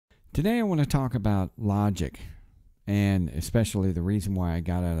Today I want to talk about logic, and especially the reason why I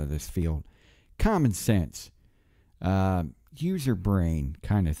got out of this field. Common sense, use your brain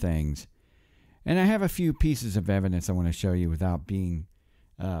kind of things. And I have a few pieces of evidence I want to show you without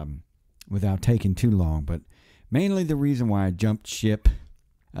taking too long. But mainly the reason why I jumped ship,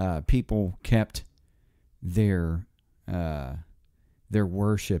 people kept their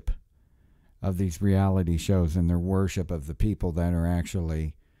worship of these reality shows and their worship of the people that are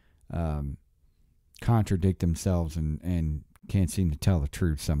actually contradict themselves and can't seem to tell the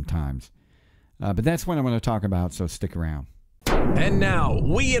truth sometimes. But that's what I'm going to talk about, so stick around. And now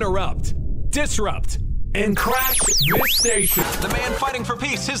we interrupt, disrupt, and crash this station. The man fighting for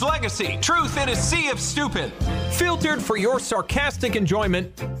peace, his legacy, truth in a sea of stupid. Filtered for your sarcastic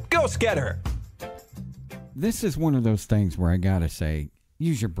enjoyment, Ghost Getter. This is one of those things where I gotta say,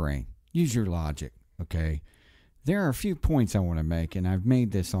 use your brain, use your logic, okay? There are a few points I want to make, and I've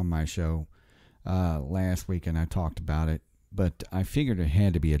made this on my show last week, and I talked about it, but I figured it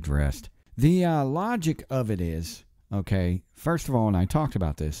had to be addressed. The logic of it is, okay, first of all, and I talked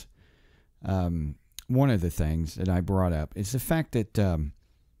about this, one of the things that I brought up is the fact that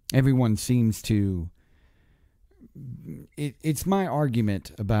everyone seems to, it's my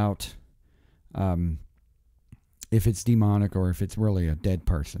argument about if it's demonic or if it's really a dead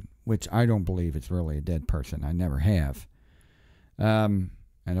person, which I don't believe it's really a dead person. I never have. And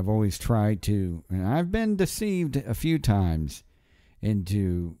I've always tried to, and I've been deceived a few times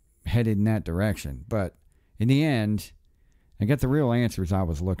into headed in that direction. But in the end, I got the real answers I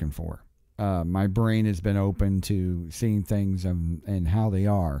was looking for. My brain has been open to seeing things and how they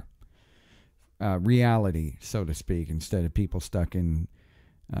are. Reality, so to speak, instead of people stuck in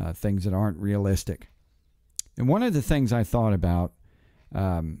things that aren't realistic. And one of the things I thought about,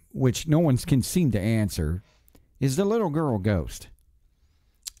 which no one can seem to answer, is the little girl ghost.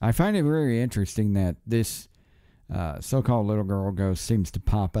 I find it very interesting that this so-called little girl ghost seems to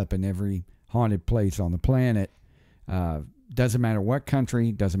pop up in every haunted place on the planet. Doesn't matter what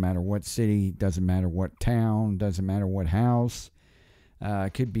country, doesn't matter what city, doesn't matter what town, doesn't matter what house.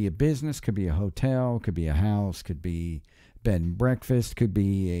 Could be a business, could be a hotel, could be a house, could be bed and breakfast, could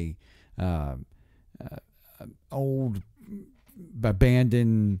be a old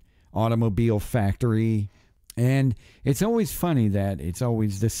abandoned automobile factory. And it's always funny that it's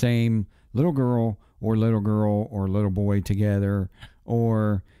always the same little girl or little boy together,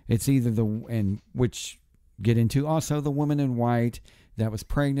 or it's either which get into also the woman in white that was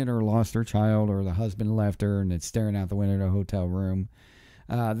pregnant or lost her child, or the husband left her and it's staring out the window of the hotel room.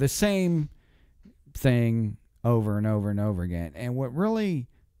 The same thing over and over and over again. And what really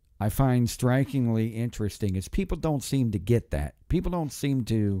I find strikingly interesting is people don't seem to get that. People don't seem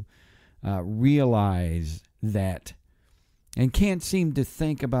to realize that and can't seem to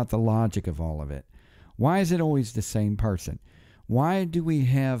think about the logic of all of it. Why is it always the same person? Why do we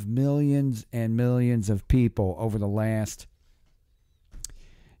have millions and millions of people over the last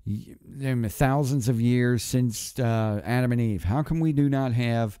thousands of years since Adam and Eve? How come we do not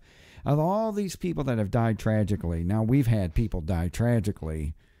have, of all these people that have died tragically, now we've had people die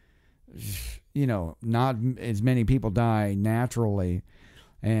tragically, you know, not as many people die naturally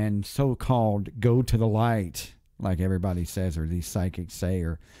and so-called go to the light, like everybody says, or these psychics say,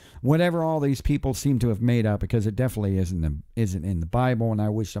 or whatever all these people seem to have made up, because it definitely isn't in the Bible, and I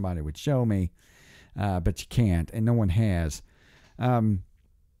wish somebody would show me, but you can't, and no one has.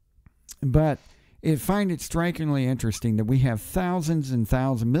 But I find it strikingly interesting that we have thousands and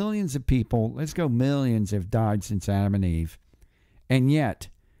thousands, millions of people, let's go millions, have died since Adam and Eve, and yet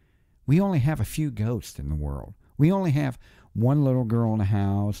we only have a few ghosts in the world. We only have one little girl in a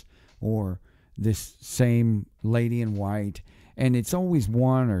house, or this same lady in white, and it's always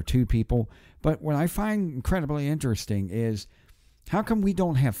one or two people. But what I find incredibly interesting is, how come we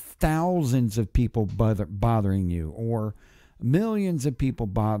don't have thousands of people bothering you, or millions of people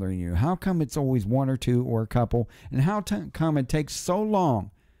bothering you? How come it's always one or two or a couple? And how come it takes so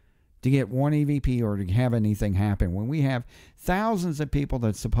long to get one EVP or to have anything happen when we have thousands of people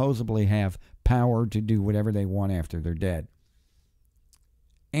that supposedly have power to do whatever they want after they're dead?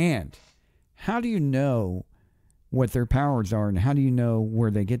 And how do you know what their powers are, and how do you know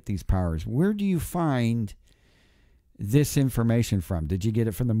where they get these powers? Where do you find this information from? Did you get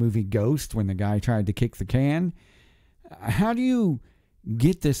it from the movie Ghost when the guy tried to kick the can? How do you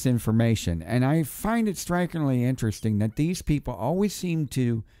get this information? And I find it strikingly interesting that these people always seem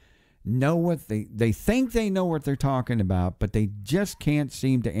to know what they think they know what they're talking about, but they just can't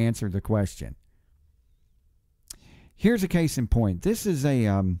seem to answer the question. Here's a case in point. This is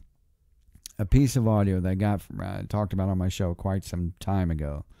a a piece of audio that I got from, talked about on my show quite some time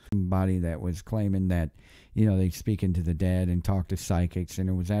ago. Somebody that was claiming that, they speak into the dead and talk to psychics, and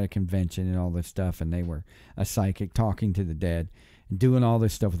it was at a convention and all this stuff, and they were a psychic talking to the dead and doing all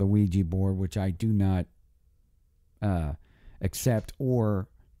this stuff with a Ouija board, which I do not accept or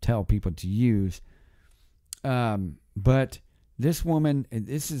tell people to use. But this woman,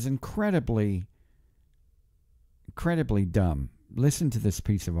 this is incredibly dumb. Listen to this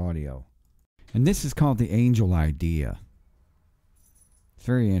piece of audio. And this is called the angel idea. It's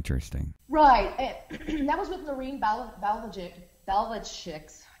very interesting. Right. That was with Noreen Balvajic.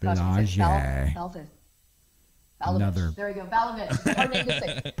 Another there we go. Balavich. Her name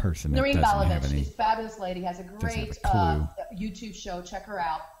is person. Noreen Balavich. She's a fabulous lady. Has a great YouTube show. Check her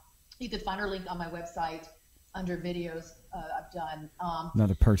out. You could find her link on my website under videos I've done.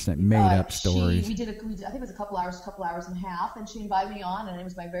 Another person that made up stories. I think it was a couple hours and a half, and she invited me on, and it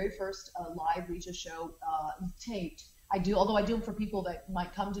was my very first live Ouija show taped. Although I do them for people that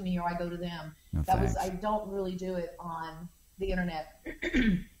might come to me or I go to them. No, I don't really do it on the internet.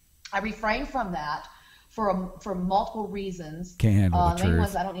 I refrain from that for multiple reasons. Can't handle the main truth.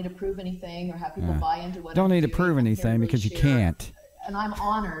 ones, I don't need to prove anything or have people buy into what don't I'm need to doing. prove anything because you can't. And I'm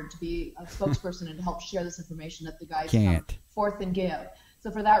honored to be a spokesperson and to help share this information that the guys Can't. come forth and give.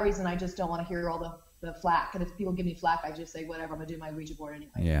 So for that reason, I just don't want to hear all the flack. And if people give me flack, I just say, whatever, I'm going to do my Ouija board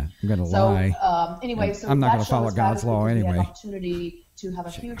anyway. Yeah, I'm going to lie. Anyway, I'm not going to follow God's law anyway. We had an opportunity to have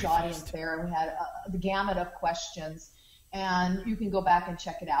a huge audience there, and we had the gamut of questions. And you can go back and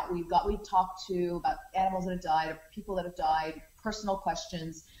check it out. We talked to about animals that have died, people that have died, personal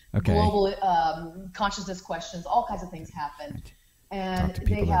questions, global consciousness questions, all kinds of things happen. And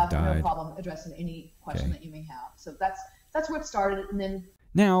they have no problem addressing any question that you may have. So that's where it started. And then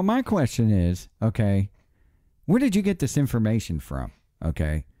now my question is, where did you get this information from?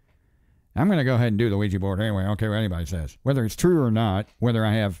 Okay, I'm going to go ahead and do the Ouija board anyway. I don't care what anybody says, whether it's true or not, whether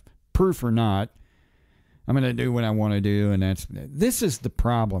I have proof or not. I'm going to do what I want to do, and this is the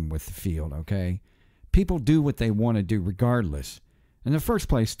problem with the field. Okay, people do what they want to do regardless. In the first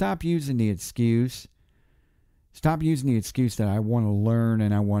place, stop using the excuse. Stop using the excuse that I want to learn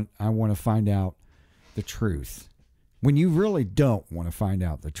and I want to find out the truth, when you really don't want to find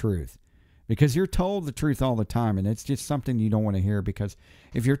out the truth, because you're told the truth all the time, and it's just something you don't want to hear, because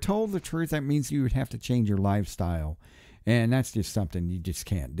if you're told the truth, that means you would have to change your lifestyle, and that's just something you just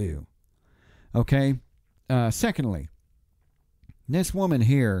can't do. Okay? Secondly, this woman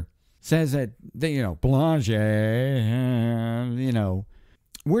here says that, Blanche,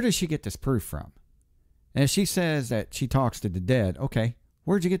 where does she get this proof from? And she says that she talks to the dead. Okay,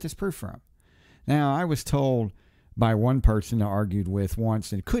 where'd you get this proof from? Now, I was told by one person I argued with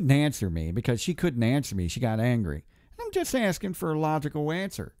once and couldn't answer me because she couldn't answer me. She got angry. I'm just asking for a logical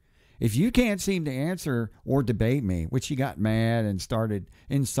answer. If you can't seem to answer or debate me, which she got mad and started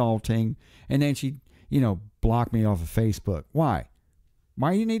insulting, and then she, blocked me off of Facebook. Why?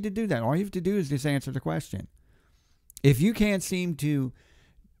 Why do you need to do that? All you have to do is just answer the question. If you can't seem to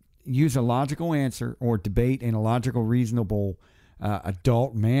use a logical answer or debate in a logical, reasonable,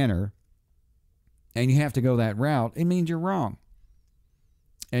 adult manner, and you have to go that route, it means you're wrong.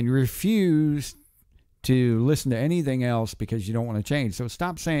 And you refuse to listen to anything else because you don't want to change. So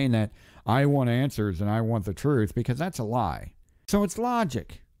stop saying that I want answers and I want the truth, because that's a lie. So it's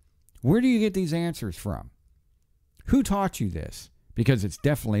logic. Where do you get these answers from? Who taught you this? Because it's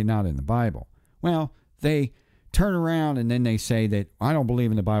definitely not in the Bible. Well, they turn around and then they say that I don't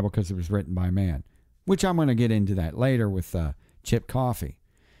believe in the Bible because it was written by man, which I'm going to get into that later with chip coffee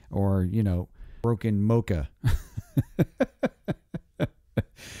or, broken mocha.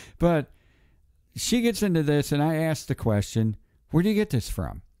 But she gets into this, and I ask the question, where do you get this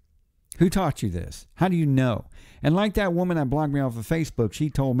from? Who taught you this? How do you know? And like that woman that blocked me off of Facebook, she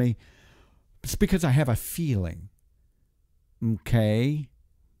told me, it's because I have a feeling. Okay.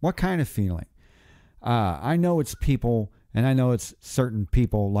 What kind of feeling? I know it's people, and I know it's certain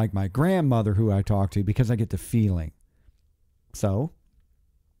people like my grandmother who I talk to because I get the feeling. So,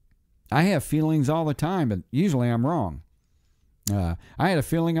 I have feelings all the time, but usually I'm wrong. I had a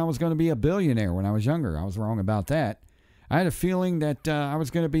feeling I was going to be a billionaire when I was younger. I was wrong about that. I had a feeling that I was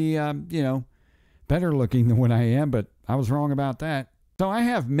going to be, better looking than what I am, but I was wrong about that. So I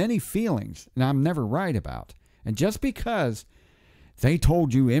have many feelings, and I'm never right about. And just because they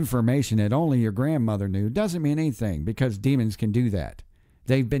told you information that only your grandmother knew doesn't mean anything, because demons can do that.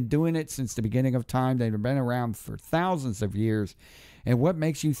 They've been doing it since the beginning of time. They've been around for thousands of years. And what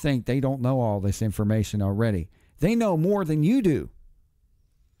makes you think they don't know all this information already? They know more than you do.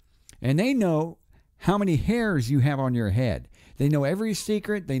 And they know how many hairs you have on your head. They know every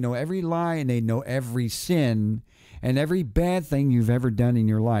secret, they know every lie, and they know every sin and every bad thing you've ever done in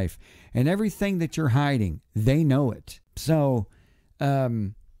your life. And everything that you're hiding, they know it. So they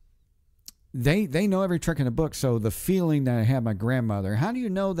know every trick in the book. So the feeling that I had my grandmother, how do you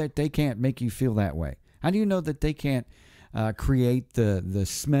know that they can't make you feel that way? How do you know that they can't create the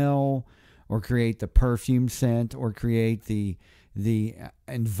smell, or create the perfume scent, or create the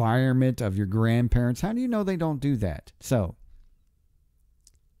environment of your grandparents? How do you know they don't do that? So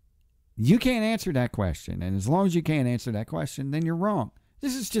you can't answer that question. And as long as you can't answer that question, then you're wrong.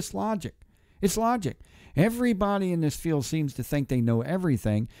 This is just logic. It's logic. Everybody in this field seems to think they know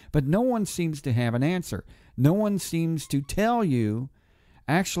everything, but no one seems to have an answer. No one seems to tell you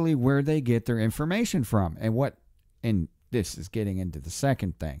actually where they get their information from. And this is getting into the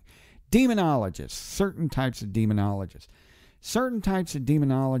second thing. Demonologists, certain types of demonologists. Certain types of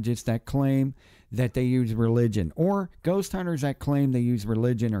demonologists that claim that they use religion, or ghost hunters that claim they use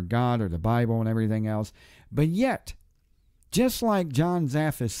religion or God or the Bible and everything else. But yet, just like John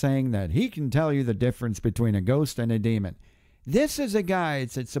Zaff is saying that he can tell you the difference between a ghost and a demon, this is a guy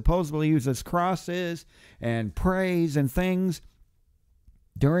that supposedly uses crosses and prays and things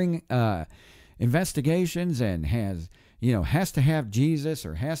during investigations, and has to have Jesus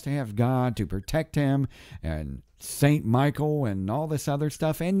or has to have God to protect him, and Saint Michael and all this other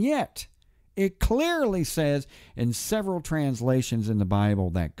stuff. And yet, it clearly says in several translations in the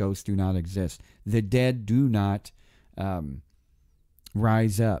Bible that ghosts do not exist. The dead do not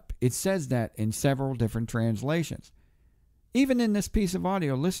rise up. It says that in several different translations. Even in this piece of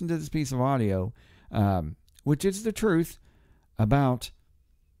audio, listen to this piece of audio, which is the truth about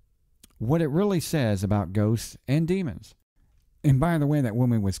what it really says about ghosts and demons. And by the way, that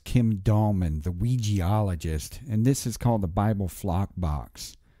woman was Kim Dahlman, the Ouijaologist, and this is called the Bible Flock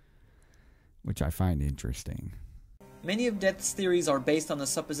Box, which I find interesting. Many of death's theories are based on the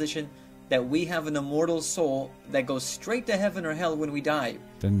supposition that we have an immortal soul that goes straight to heaven or hell when we die,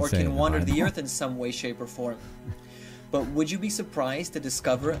 or can wander the earth in some way, shape, or form. But would you be surprised to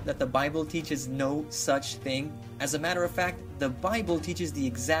discover that the Bible teaches no such thing? As a matter of fact, the Bible teaches the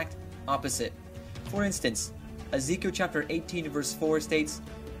exact opposite. For instance, Ezekiel chapter 18 verse 4 states,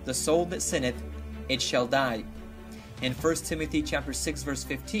 "The soul that sinneth, it shall die." And 1 Timothy chapter 6 verse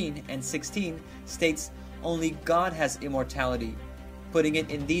 15 and 16 states, "Only God has immortality," putting it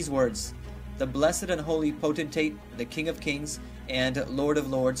in these words, "The blessed and holy potentate, the King of kings and Lord of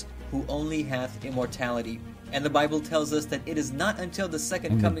lords, who only hath immortality." And the Bible tells us that it is not until the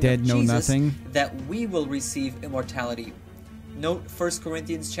second coming of Jesus that we will receive immortality. Note 1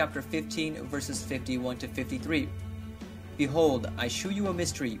 Corinthians chapter 15 verses 51 to 53. "Behold, I shew you a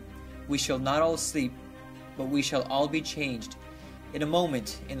mystery. We shall not all sleep, but we shall all be changed. In a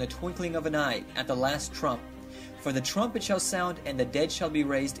moment, in the twinkling of an eye, at the last trump. For the trumpet shall sound, and the dead shall be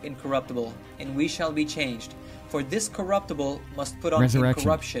raised incorruptible, and we shall be changed. For this corruptible must put on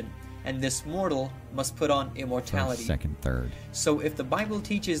incorruption, and this mortal must put on immortality." First, second, third. So if the Bible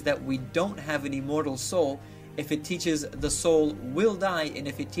teaches that we don't have an immortal soul, if it teaches the soul will die, and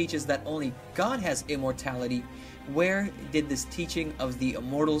if it teaches that only God has immortality, where did this teaching of the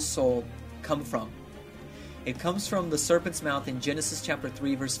immortal soul come from? It comes from the serpent's mouth in Genesis chapter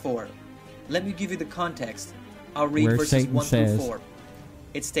 3 verse 4. Let me give you the context. I'll read verses 1 through 4.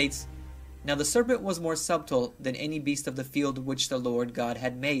 It states, "Now the serpent was more subtle than any beast of the field which the Lord God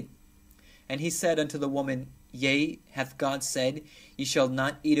had made. And he said unto the woman, Yea, hath God said, Ye shall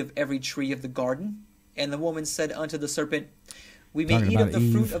not eat of every tree of the garden? And the woman said unto the serpent, We may eat of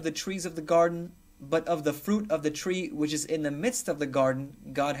the fruit of the trees of the garden, but of the fruit of the tree which is in the midst of the garden,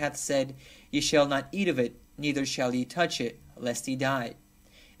 God hath said, Ye shall not eat of it, neither shall ye touch it, lest ye die.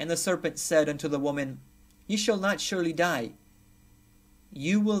 And the serpent said unto the woman, Ye shall not surely die.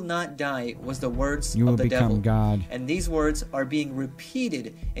 You will not die was the words of the devil. God. And these words are being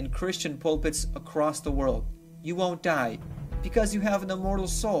repeated in Christian pulpits across the world. You won't die because you have an immortal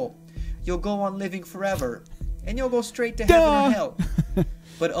soul. You'll go on living forever, and you'll go straight to heaven or hell.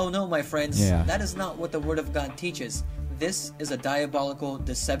 But oh no, my friends, that is not what the Word of God teaches. This is a diabolical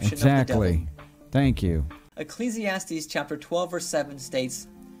deception of the devil. Thank you. Ecclesiastes chapter 12 verse 7 states,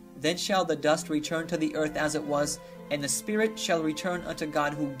 Then shall the dust return to the earth as it was, and the spirit shall return unto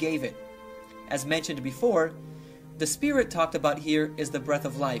God who gave it. As mentioned before, the spirit talked about here is the breath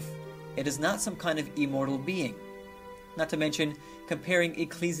of life. It is not some kind of immortal being. Not to mention comparing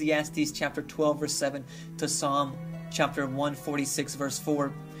Ecclesiastes chapter 12 verse 7 to Psalm chapter 146 verse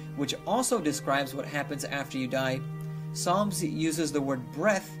 4, which also describes what happens after you die. Psalms uses the word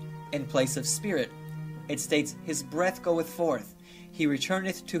breath in place of spirit. It states, His breath goeth forth, He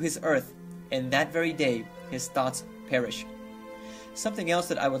returneth to His earth, and that very day His thoughts perish. Something else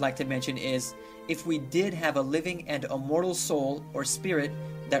that I would like to mention is, if we did have a living and immortal soul or spirit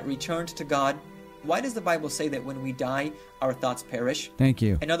that returned to God, why does the Bible say that when we die, our thoughts perish? Thank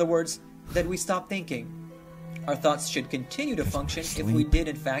you. In other words, that we stop thinking. Our thoughts should continue to function if we did,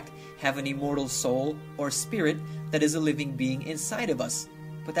 in fact, have an immortal soul or spirit that is a living being inside of us.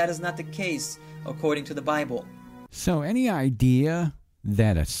 But that is not the case, according to the Bible. So any idea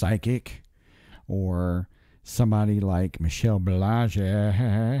that a psychic or somebody like Michelle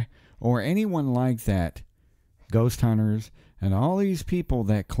Belanger or anyone like that, ghost hunters and all these people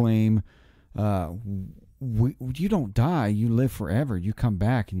that claim you don't die, you live forever, you come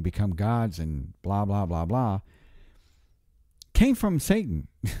back and you become gods and blah, blah, blah, blah, came from Satan,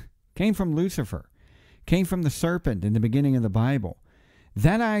 came from Lucifer, came from the serpent in the beginning of the Bible.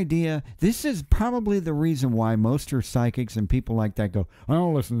 That idea, this is probably the reason why most are psychics and people like that go, I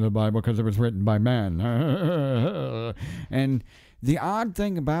don't listen to the Bible because it was written by man. And the odd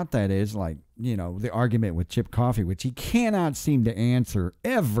thing about that is, like, you know, the argument with Chip Coffey, which he cannot seem to answer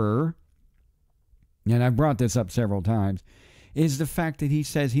ever, and I've brought this up several times, is the fact that he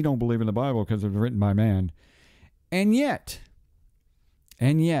says he don't believe in the Bible because it was written by man. And yet,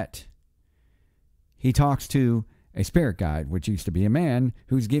 he talks to a spirit guide, which used to be a man,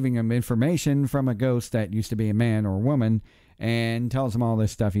 who's giving him information from a ghost that used to be a man or a woman, and tells him all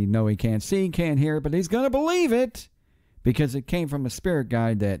this stuff he can't see, can't hear, but he's going to believe it because it came from a spirit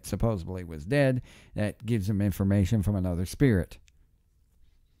guide that supposedly was dead, that gives him information from another spirit.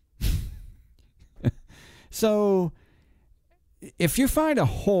 So, if you find a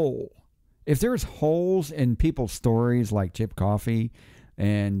hole, if there's holes in people's stories like Chip Coffey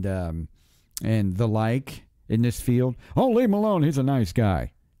and the like, in this field, oh, leave him alone, he's a nice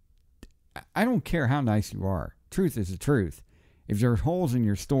guy. I don't care how nice you are. Truth is the truth. If there are holes in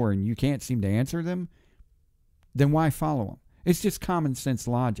your story and you can't seem to answer them, then why follow them? It's just common sense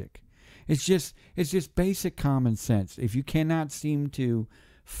logic. It's just basic common sense. If you cannot seem to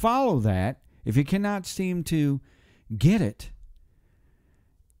follow that, if you cannot seem to get it,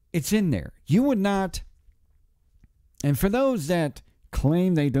 it's in there. You would not, and for those that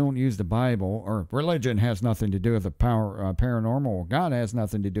claim they don't use the Bible, or religion has nothing to do with the paranormal, or God has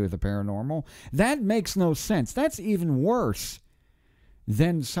nothing to do with the paranormal, that makes no sense. That's even worse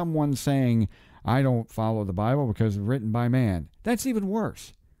than someone saying, I don't follow the Bible because it's written by man. That's even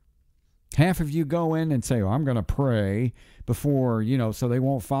worse. Half of you go in and say, oh, I'm going to pray before, so they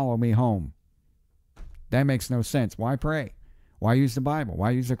won't follow me home. That makes no sense. Why pray? Why use the Bible?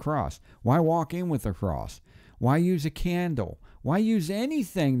 Why use a cross? Why walk in with a cross? Why use a candle? Why use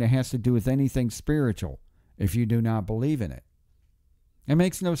anything that has to do with anything spiritual if you do not believe in it? It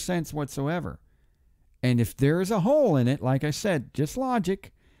makes no sense whatsoever. And if there is a hole in it, like I said, just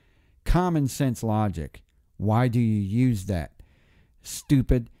logic, common sense logic, why do you use that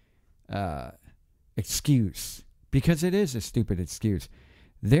stupid excuse? Because it is a stupid excuse.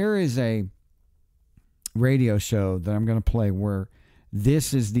 There is a radio show that I'm going to play where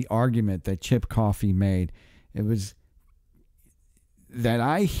this is the argument that Chip Coffey made. It was that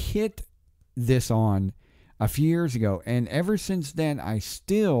I hit this on a few years ago, and ever since then, I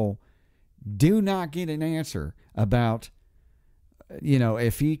still do not get an answer about,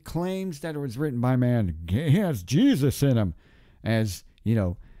 if he claims that it was written by man, he has Jesus in him, as,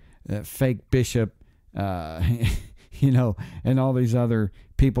 fake bishop, and all these other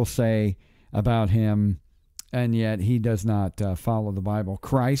people say about him, and yet he does not follow the Bible.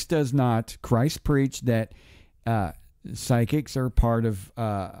 Christ does not. Christ preached that psychics are part of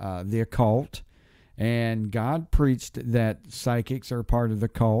the occult, and God preached that psychics are part of the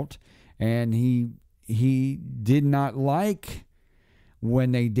cult, and he did not like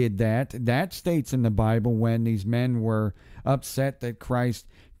when they did that. That states in the Bible when these men were upset that Christ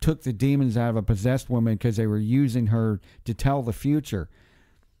took the demons out of a possessed woman because they were using her to tell the future.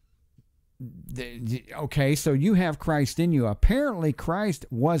 Okay, so you have Christ in you. Apparently Christ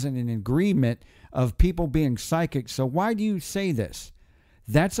wasn't in agreement of people being psychic, so why do you say this?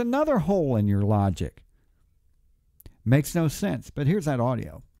 That's another hole in your logic. Makes no sense, but here's that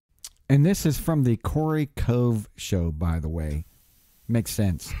audio. And this is from the Corey Cove show, by the way. Makes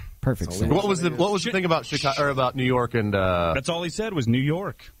sense. Perfect sense. What was the thing about Chicago, or about New York and That's all he said was New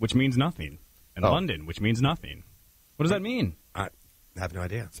York, which means nothing, and London, which means nothing. What does that mean? I have no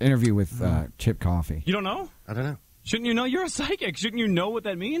idea. It's an interview with Chip Coffey. You don't know? I don't know. Shouldn't you know? You're a psychic. Shouldn't you know what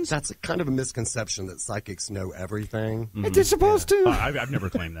that means? That's kind of a misconception that psychics know everything. Mm-hmm. They're supposed to. I've never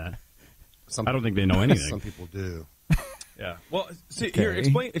claimed that. I don't think they know anything. Some people do. Yeah. Well, see, here,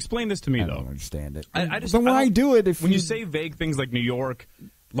 explain this to me, though. I don't understand it. I just, but why do it if when you say vague things like New York,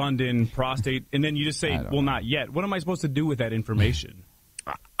 London, prostate, and then you just say, well, not yet. What am I supposed to do with that information?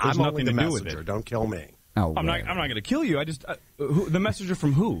 I'm nothing only the to do messenger. with it. Don't kill me. Oh, I'm not going to kill you. I just the messenger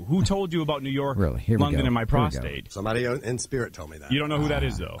from who? Who told you about New York, London, and my prostate? Somebody in spirit told me that. You don't know who that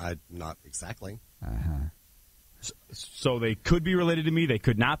is, though. Not exactly. So they could be related to me. They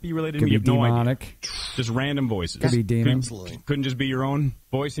could not be related Could to me. be You have demonic. no idea. Just random voices. Could be demons. Absolutely. Couldn't just be your own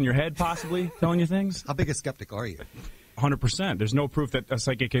voice in your head, possibly telling you things. How big a skeptic are you? 100%. There's no proof that a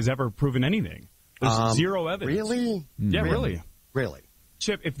psychic has ever proven anything. There's zero evidence. Really? Yeah, really. Really?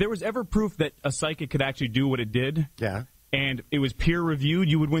 Chip, if there was ever proof that a psychic could actually do what it did, Yeah. and it was peer-reviewed,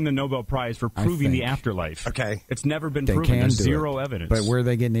 you would win the Nobel Prize for proving the afterlife. Okay. It's never been They proven. can There's do zero it. evidence. But where are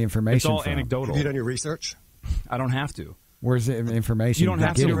they getting the information It's all from? anecdotal. Have you done your research? I don't have to. Where's the information? You don't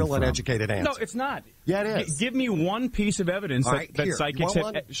have to. getting Real from? uneducated answer. No, it's not. Yeah, it is. Give me one piece of evidence All right, that here. psychics You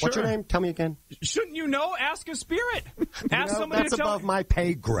want have. one? Sure. What's your name? Tell me again. Shouldn't you know? Ask a spirit. Ask somebody that's to tell. above my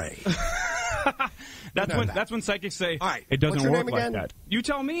pay grade. That's when psychics say, All right, it doesn't what's your work name like again? that. You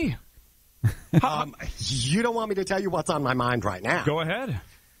tell me. You don't want me to tell you what's on my mind right now. Go ahead.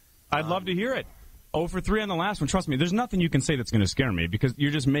 I'd love to hear it. 0 for 3 on the last one. Trust me, there's nothing you can say that's going to scare me because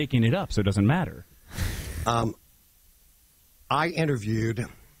you're just making it up, so it doesn't matter. I interviewed,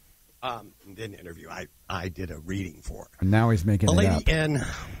 didn't interview, I did a reading for And now he's making a it lady up. in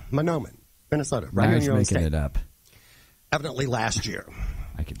Monoman, Minnesota, right Now here in he's your own making state. it up. Evidently last year.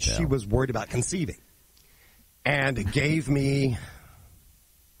 I can tell. She was worried about conceiving and gave me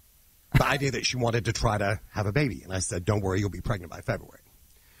the idea that she wanted to try to have a baby. And I said, don't worry, you'll be pregnant by February.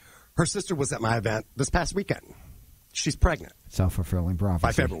 Her sister was at my event this past weekend. She's pregnant Self-fulfilling prophecy.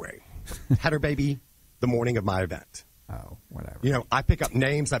 by February. Had her baby the morning of my event. Oh, whatever. You know, I pick up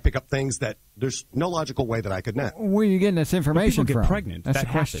names, I pick up things that there's no logical way that I could know. Where are you getting this information People get from? pregnant. That's that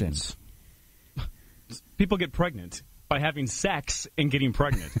the question. happens. People get pregnant by having sex and getting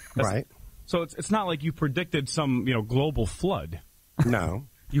pregnant. Right. So it's not like you predicted some global flood. No.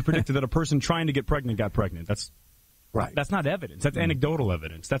 You predicted that a person trying to get pregnant got pregnant. That's Right. That's not evidence. That's anecdotal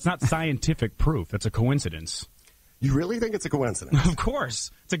evidence. That's not scientific proof. That's a coincidence. You really think it's a coincidence? Of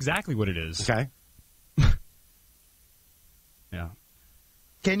course. It's exactly what it is. Okay. Yeah.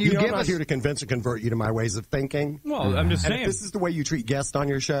 Can you give I'm not here to convince or convert you to my ways of thinking. Well, I'm just And saying. if this is the way you treat guests on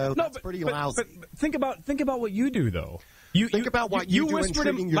your show, that's pretty lousy. But think about what you do, though. Think about what you do in whispered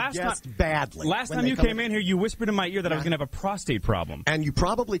treating your last guests time, badly. Last when time they you come came in here, you whispered in my ear that I was going to have a prostate problem. And you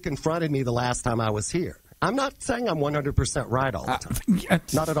probably confronted me the last time I was here. I'm not saying I'm 100% right all the time.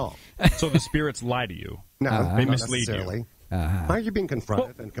 Not at all. So the spirits lie to you. No, They not mislead necessarily. you. Why are you being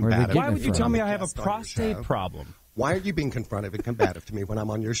confrontive and where are they combative? getting Why would you from? tell me I have a Guest on your prostate show? problem? Why are you being confrontive and combative to me when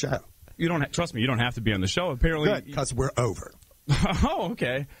I'm on your show? You don't trust me. You don't have to be on the show. Apparently, Good, because we're over. Oh,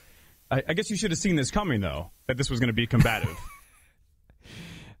 okay. I guess you should have seen this coming, though, that this was going to be combative.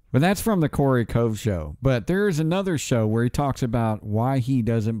 But that's from the Corey Cove show. But there is another show where he talks about why he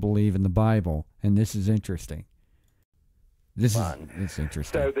doesn't believe in the Bible, and this is interesting. It's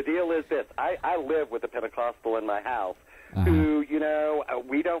interesting. So the deal is this. I live with a Pentecostal in my house who,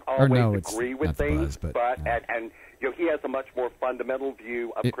 we don't always agree with things, and he has a much more fundamental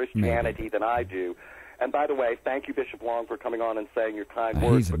view of Christianity than I do. And by the way, thank you, Bishop Long, for coming on and saying your kind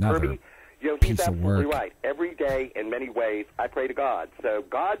words. He's But another Kirby, he's absolutely right. Every day, in many ways, I pray to God. So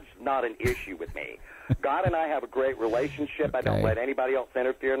God's not an issue with me. God and I have a great relationship. I don't let anybody else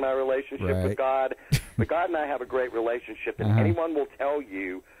interfere in my relationship with God. But God and I have a great relationship, and anyone will tell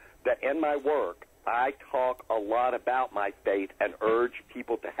you that in my work, I talk a lot about my faith and urge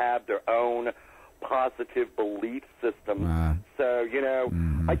people to have their own positive belief system. So,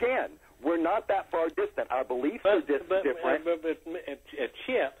 again, we're not that far distant. Our beliefs are different.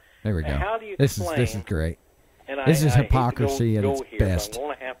 Chip, there we go. How do you this explain? is great. And this is I hypocrisy hate to at its here, best. I'm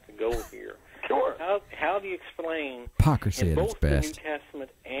going to have to go here. Sure. How do you explain Hypocrisy in at its both the best. New Testament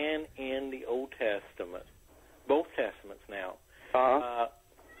and in the Old Testament, both Testaments now,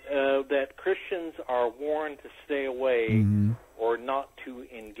 that Christians are warned to stay away or not to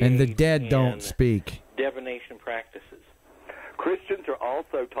engage And the dead in don't speak. divination practices? Christians are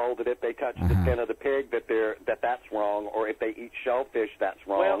also told that if they touch the skin of the pig, that's wrong, or if they eat shellfish, that's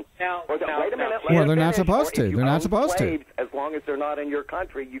wrong. Wait a minute. Well, they're not supposed to. They're not supposed to. As long as they're not in your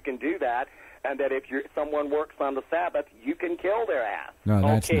country, you can do that. And that if someone works on the Sabbath, you can kill their ass. No,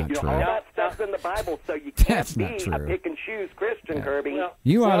 that's not true. All that stuff's in the Bible, so you can't That's be not true. a pick and choose Christian, Kirby.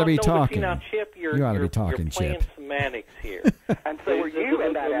 You ought to be no, talking. But Chip, You ought to be talking, you're playing Chip. semantics here. And so are you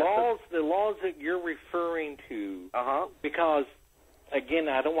in that the laws that you're referring to, because, again,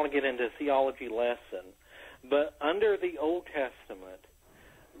 I don't want to get into a theology lesson, but under the Old Testament,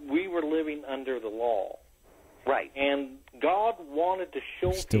 we were living under the law. Right. And God wanted to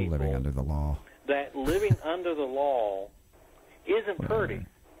show still people living under the law. that living under the law isn't pretty.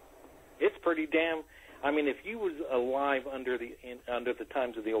 It's pretty damn. I mean, if you was alive under the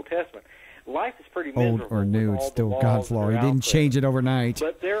times of the Old Testament, life is pretty miserable. Old or new, it's still God's law. He didn't change it overnight.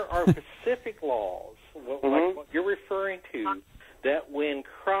 But there are specific laws, like what you're referring to, that when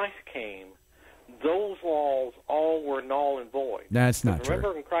Christ came, those laws all were null and void. That's not true.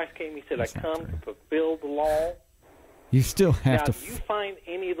 Remember when Christ came, he said, I come to fulfill the law? You still have now, do you find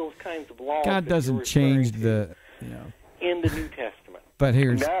any of those kinds of laws God doesn't change the... in the New Testament? But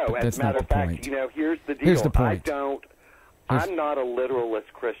here's... No, but as that's a matter not of the fact, point. here's the deal. Here's the point. I'm not a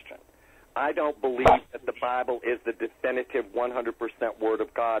literalist Christian. I don't believe that the Bible is the definitive 100% Word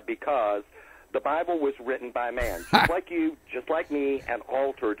of God because the Bible was written by man, just like you, just like me, and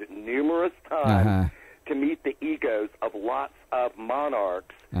altered numerous times to meet the egos of lots of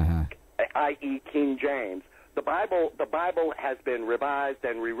monarchs, i.e. King James. The Bible has been revised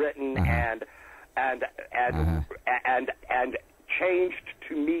and rewritten and changed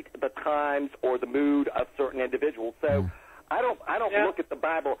to meet the times or the mood of certain individuals. So I don't look at the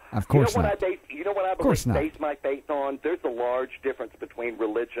Bible. Of course you know not. You know what I base my faith on? There's a large difference between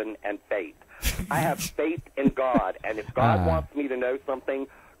religion and faith. I have faith in God, and if God wants me to know something,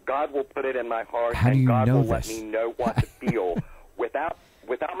 God will put it in my heart, and God will let me know what to feel without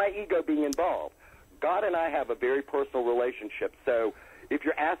my ego being involved. God and I have a very personal relationship. So if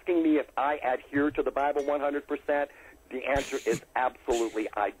you're asking me if I adhere to the Bible 100%, the answer is absolutely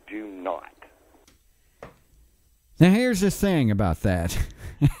I do not. Now here's the thing about that.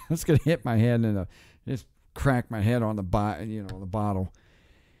 That's going to hit my head and just crack my head on the bottle.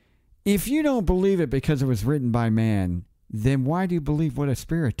 If you don't believe it because it was written by man, then why do you believe what a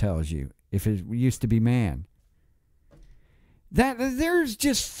spirit tells you if it used to be man? That there's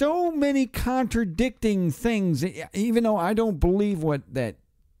just so many contradicting things. Even though I don't believe what that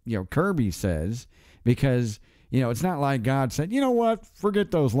Kirby says, because it's not like God said, you know what,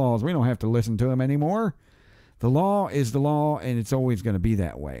 forget those laws. We don't have to listen to them anymore. The law is the law, and it's always going to be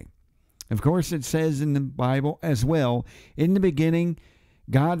that way. Of course, it says in the Bible as well, in the beginning,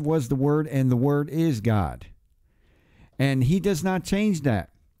 God was the Word, and the Word is God. And he does not change that.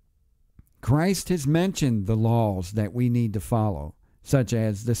 Christ has mentioned the laws that we need to follow, such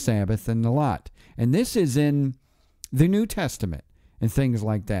as the Sabbath and the lot. And this is in the New Testament and things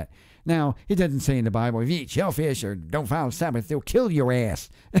like that. Now, it doesn't say in the Bible, if you eat shellfish or don't follow the Sabbath, they'll kill your ass.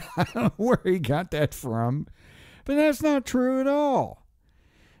 I don't know where he got that from. But that's not true at all.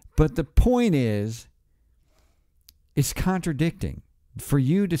 But the point is, it's contradicting. For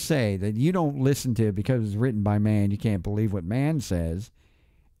you to say that you don't listen to it because it's written by man, you can't believe what man says,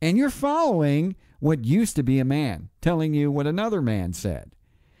 and you're following what used to be a man, telling you what another man said.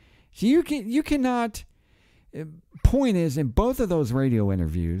 So you cannot... Point is, in both of those radio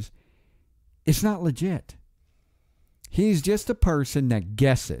interviews, it's not legit. He's just a person that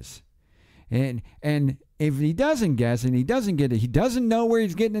guesses. And if he doesn't guess and he doesn't get it, he doesn't know where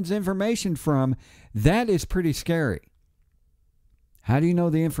he's getting his information from, that is pretty scary. How do you know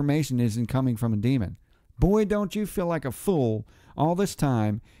the information isn't coming from a demon? Boy, don't you feel like a fool all this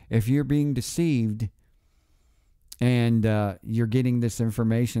time if you're being deceived and you're getting this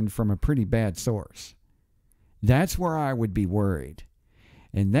information from a pretty bad source. That's where I would be worried.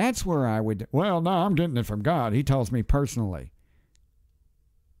 And that's where I would, well, no, I'm getting it from God. He tells me personally.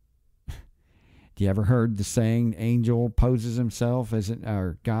 Do you ever heard the saying, angel poses himself,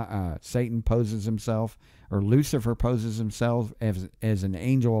 or Satan poses himself, or Lucifer poses himself as an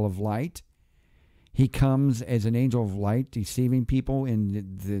angel of light? He comes as an angel of light, deceiving people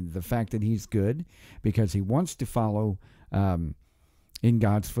in the fact that he's good, because he wants to follow in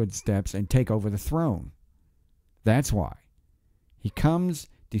God's footsteps and take over the throne. That's why. He comes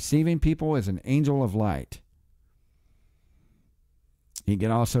deceiving people as an angel of light. He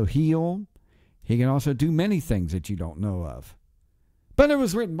can also heal. He can also do many things that you don't know of. But it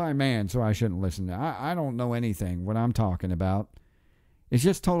was written by man, so I shouldn't listen to it. I don't know anything. What I'm talking about is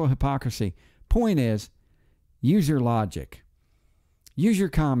just total hypocrisy. Point is, use your logic. Use your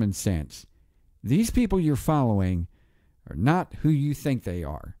common sense. These people you're following are not who you think they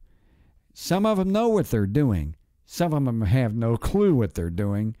are. Some of them know what they're doing. Some of them have no clue what they're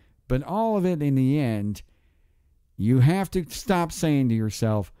doing. But all of it in the end, you have to stop saying to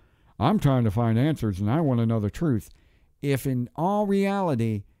yourself, I'm trying to find answers and I want to know the truth. If in all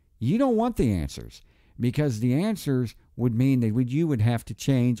reality, you don't want the answers, because the answers would mean that you would have to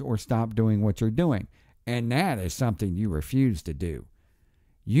change or stop doing what you're doing. And that is something you refuse to do.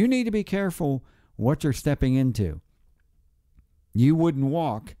 You need to be careful what you're stepping into. You wouldn't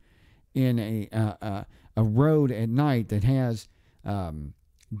walk in a road at night that has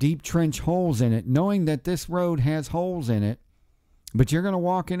deep trench holes in it, knowing that this road has holes in it, but you're going to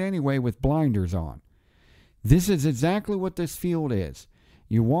walk in anyway with blinders on. This is exactly what this field is.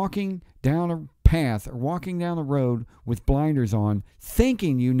 You're walking down a path or walking down a road with blinders on,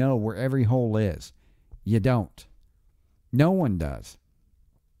 thinking you know where every hole is. You don't. No one does.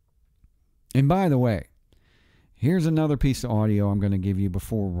 And by the way, here's another piece of audio I'm going to give you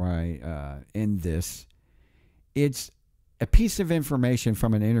before I end this. It's a piece of information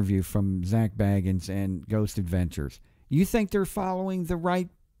from an interview from Zach Baggins and Ghost Adventures. You think they're following the right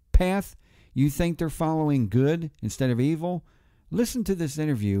path? You think they're following good instead of evil? Listen to this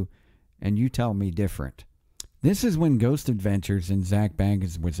interview and you tell me different. This is when Ghost Adventures and Zach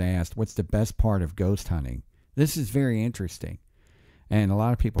Baggins was asked, what's the best part of ghost hunting? This is very interesting. And a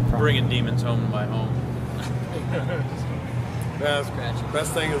lot of people probably... Bringing demons home to my home.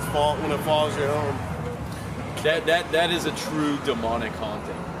 Best thing is when it follows you home. That is a true demonic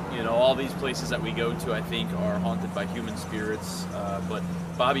haunting. You know, all these places that we go to, I think, are haunted by human spirits. But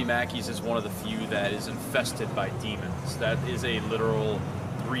Bobby Mackey's is one of the few that is infested by demons. That is a literal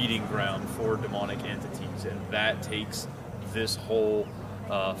breeding ground for demonic entities, and that takes this whole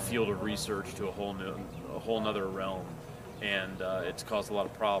field of research to a whole nother realm. And it's caused a lot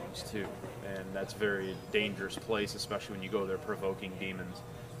of problems too. And that's a very dangerous place, especially when you go there provoking demons.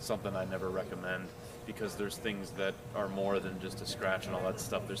 Something I never recommend, because there's things that are more than just a scratch and all that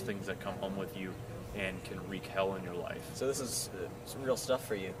stuff. There's things that come home with you and can wreak hell in your life. So this is some real stuff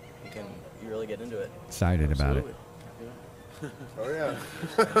for you. You really get into it. Excited about it. Yeah. Oh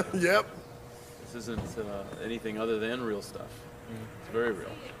yeah. Yep. This isn't anything other than real stuff. It's very real.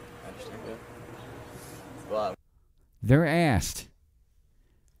 I understand. Yeah. Wow. They're asked,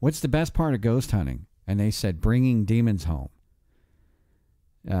 what's the best part of ghost hunting? And they said, bringing demons home.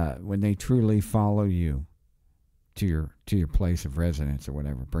 When they truly follow you to your place of residence or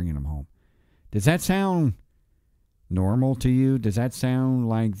whatever, bringing them home. Does that sound normal to you? Does that sound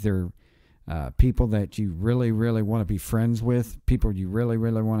like they're people that you really, really want to be friends with? People you really,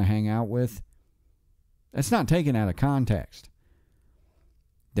 really want to hang out with? That's not taken out of context.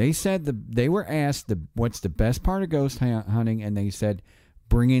 They said they were asked what's the best part of ghost hunting, and they said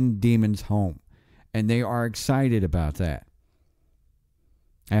bringing demons home. And they are excited about that.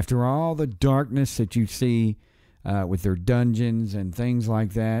 After all the darkness that you see with their dungeons and things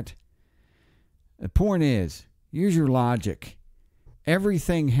like that, the point is, use your logic.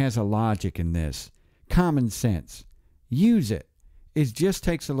 Everything has a logic in this. Common sense. Use it. It just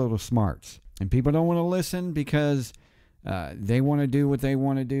takes a little smarts. And people don't want to listen because they want to do what they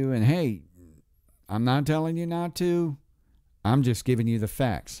want to do. And hey, I'm not telling you not to. I'm just giving you the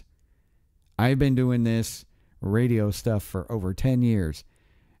facts. I've been doing this radio stuff for over 10 years.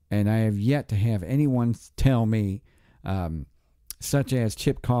 And I have yet to have anyone tell me, such as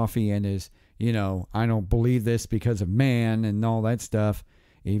Chip Coffey and his, I don't believe this because of man and all that stuff,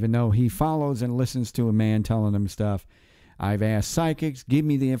 even though he follows and listens to a man telling him stuff. I've asked psychics, give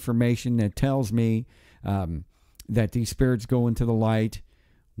me the information that tells me that these spirits go into the light.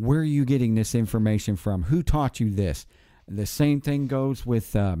 Where are you getting this information from? Who taught you this? The same thing goes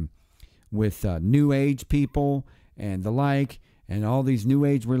with New Age people and the like. And all these New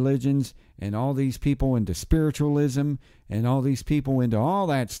Age religions and all these people into spiritualism and all these people into all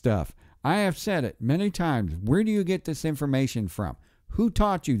that stuff. I have said it many times. Where do you get this information from? Who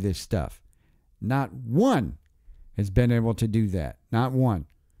taught you this stuff? Not one has been able to do that. Not one.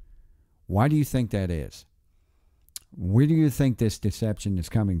 Why do you think that is? Where do you think this deception is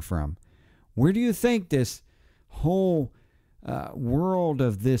coming from? Where do you think this whole world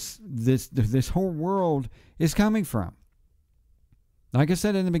of this whole world is coming from? Like I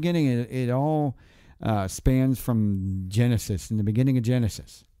said in the beginning, it all spans from Genesis, in the beginning of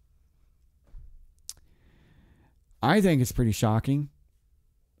Genesis. I think it's pretty shocking.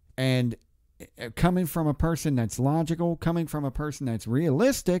 And coming from a person that's logical, coming from a person that's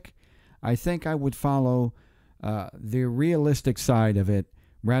realistic, I think I would follow the realistic side of it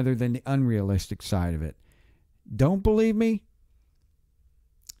rather than the unrealistic side of it. Don't believe me?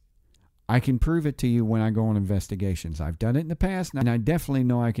 I can prove it to you when I go on investigations. I've done it in the past, and I definitely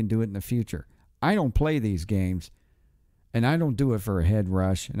know I can do it in the future. I don't play these games, and I don't do it for a head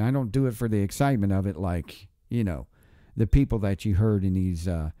rush, and I don't do it for the excitement of it like, the people that you heard in these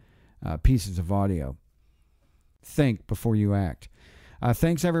pieces of audio. Think before you act.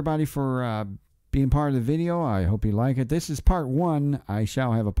 Thanks, everybody, for being part of the video. I hope you like it. This is part 1. I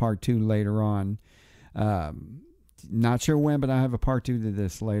shall have a part 2 later on. Not sure when, but I have a part 2 to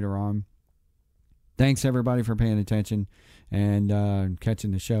this later on. Thanks, everybody, for paying attention. and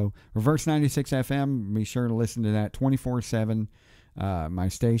catching the show. Reverse 96 FM, be sure to listen to that 24/7, my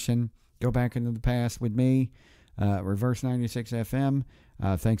station. Go back into the past with me, Reverse 96 FM.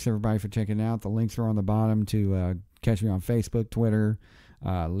 Thanks, everybody, for checking out. The links are on the bottom to catch me on Facebook, Twitter,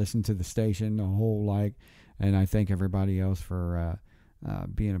 listen to the station, the whole like, and I thank everybody else for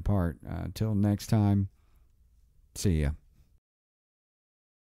being a part. Until next time, see ya.